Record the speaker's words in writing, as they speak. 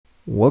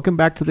Welcome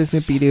back to this new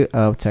video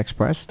of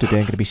TechExpress. Today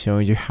I'm going to be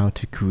showing you how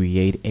to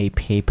create a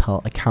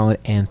PayPal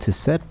account and to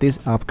set this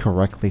up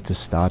correctly to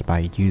start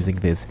by using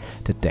this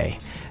today.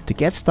 To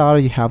get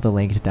started, you have the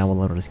link down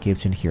below in the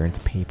description here into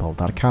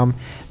paypal.com.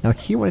 Now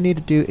here what I need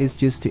to do is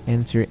just to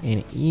enter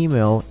an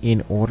email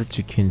in order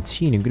to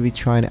continue. I'm going to be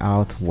trying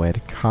out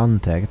with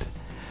contact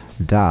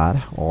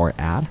dot or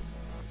at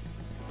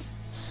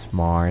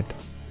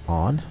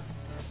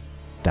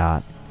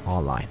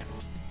smarton.online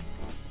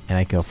and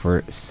I go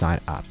for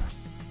sign up.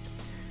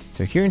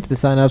 So here into the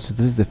sign up, so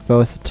this is the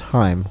first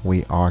time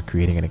we are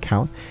creating an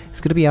account. It's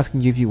going to be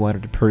asking you if you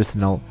wanted a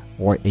personal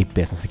or a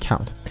business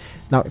account.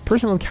 Now, a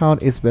personal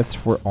account is best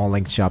for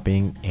online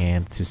shopping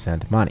and to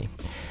send money.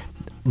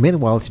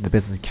 Meanwhile, the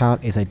business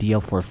account is ideal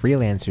for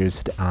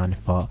freelancers and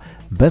for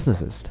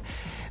businesses.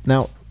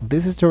 Now,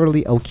 this is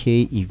totally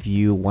okay if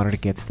you wanted to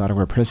get started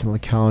with a personal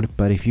account,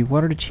 but if you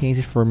wanted to change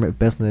it from a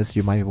business,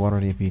 you might be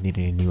wondering if you need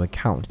a new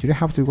account. You don't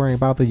have to worry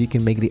about that. You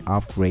can make the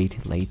upgrade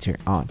later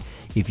on.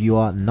 If you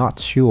are not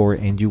sure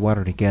and you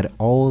wanted to get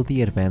all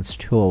the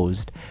advanced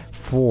tools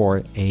for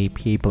a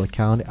PayPal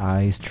account,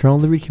 I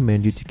strongly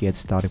recommend you to get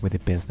started with a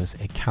business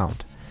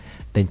account.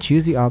 Then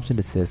choose the option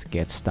that says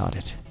get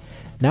started.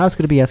 Now it's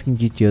going to be asking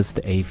you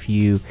just a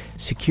few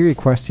security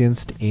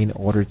questions in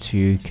order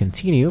to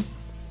continue.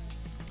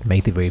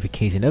 Make the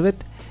verification of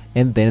it,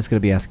 and then it's going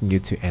to be asking you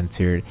to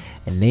enter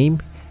a name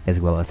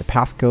as well as a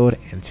passcode,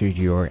 enter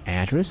your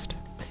address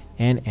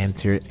and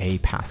enter a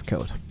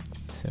passcode.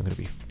 So I'm going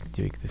to be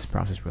doing this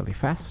process really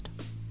fast.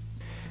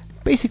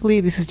 Basically,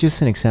 this is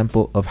just an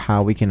example of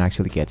how we can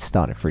actually get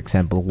started. For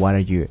example, what are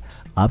you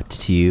up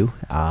to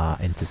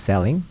into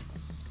selling,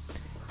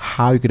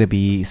 how you're going to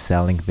be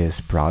selling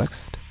these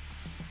products,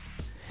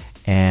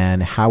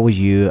 and how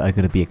you are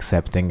going to be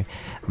accepting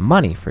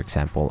money, for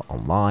example,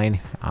 online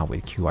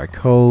with QR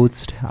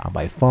codes,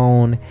 by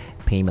phone,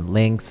 payment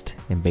links,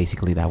 and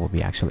basically that will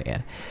be actually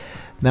it.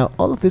 Now,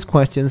 all of these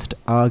questions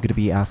are going to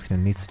be asked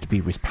and needs to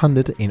be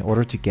responded in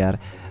order to get,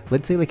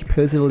 let's say, like a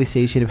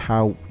personalization of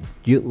how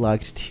you'd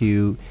like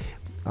to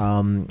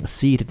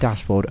see the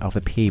dashboard of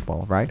the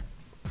PayPal, right?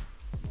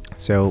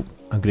 So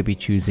I'm going to be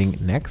choosing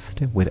next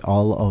with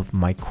all of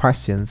my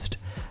questions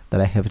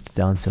that I have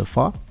done so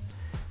far.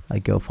 I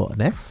go for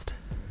next,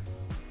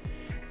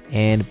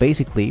 and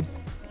basically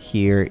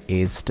here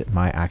is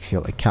my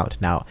actual account.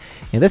 Now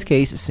in this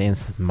case,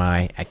 since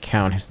my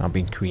account has not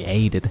been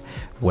created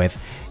with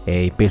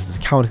a business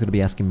account, it's going to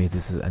be asking me if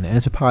this is an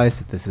enterprise,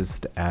 this is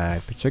a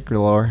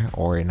particular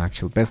or an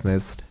actual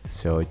business.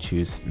 So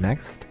choose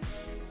next,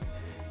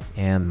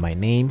 and my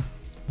name,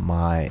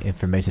 my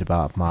information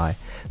about my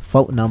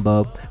phone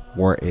number,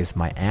 where is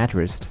my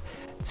address,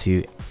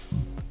 to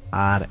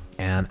add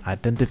an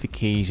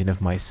identification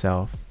of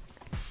myself.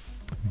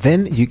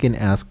 Then you can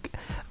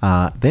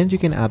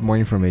add more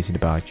information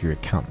about your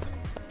account.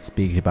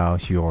 Speak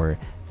about your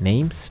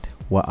names,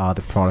 what are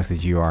the products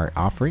that you are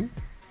offering,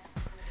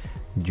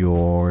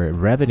 your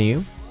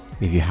revenue,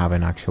 if you have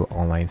an actual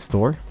online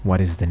store, what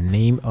is the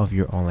name of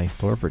your online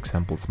store, for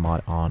example,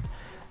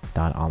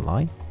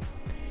 smarton.online,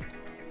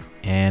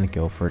 and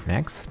go for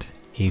next.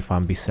 If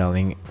I'm be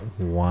selling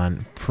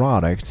one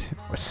product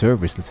or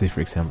service, let's say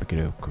for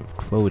example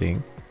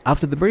clothing.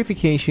 After the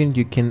verification,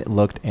 you can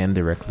log in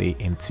directly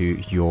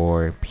into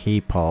your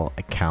PayPal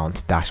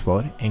account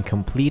dashboard and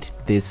complete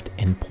these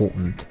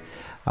important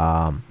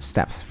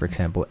steps. For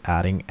example,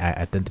 adding an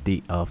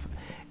identity of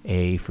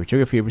a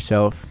photography of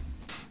yourself.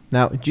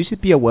 Now, you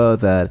should be aware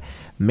that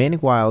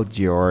meanwhile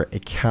your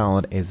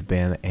account is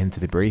been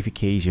into the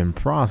verification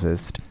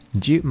process,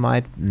 you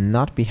might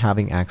not be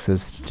having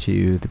access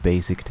to the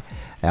basic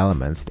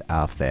elements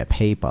of the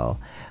PayPal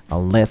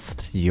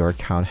unless your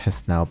account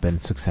has now been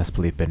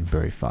successfully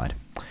verified.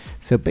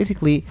 So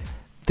basically,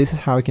 this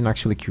is how you can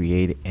actually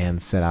create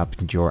and set up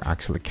your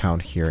actual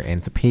account here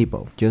into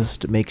PayPal.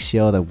 Just make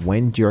sure that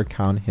when your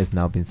account has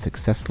now been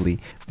successfully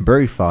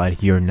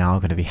verified, you're now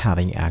going to be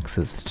having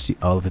access to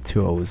all the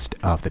tools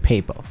of the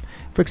PayPal.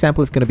 For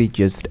example, it's going to be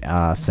just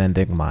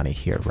sending money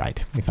here, right?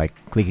 If I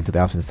click into the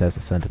option that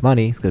says send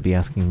money, it's going to be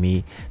asking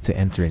me to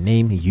enter a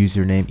name, a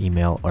username,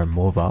 email, or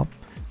mobile.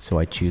 So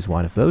I choose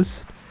one of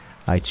those.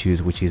 I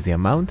choose which is the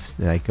amount,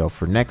 then I go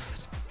for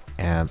next,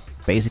 and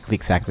basically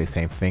exactly the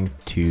same thing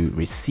to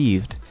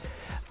received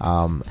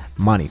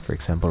money. For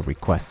example,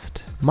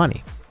 request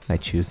money. I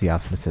choose the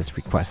option that says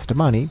request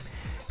money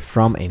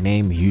from a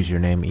name,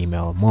 username,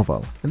 email,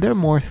 mobile. And there are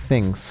more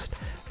things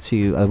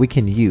to we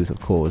can use,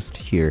 of course,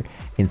 here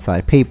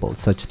inside PayPal,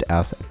 such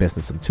as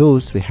business and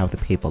tools. We have the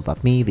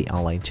paypal.me, the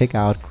online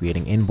checkout,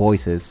 creating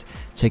invoices,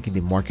 checking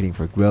the marketing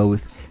for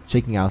growth,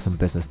 checking out some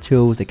business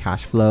tools, the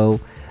cash flow,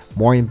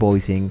 more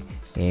invoicing,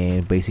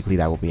 and basically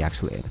that will be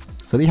actually it.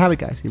 So there you have it,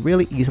 guys. A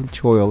really easy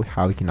tutorial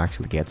how you can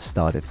actually get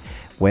started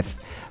with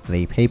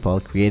the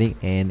PayPal, creating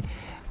and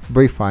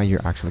verifying your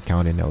actual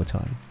account in no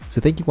time.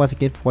 So thank you once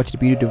again for watching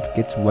the video. Don't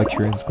forget to like,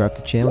 share, and subscribe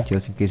to the channel.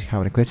 Just in case you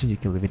have any questions, you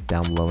can leave it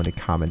down below in the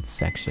comment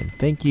section.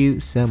 Thank you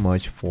so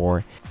much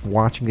for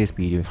watching this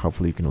video.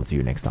 Hopefully we can see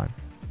you next time.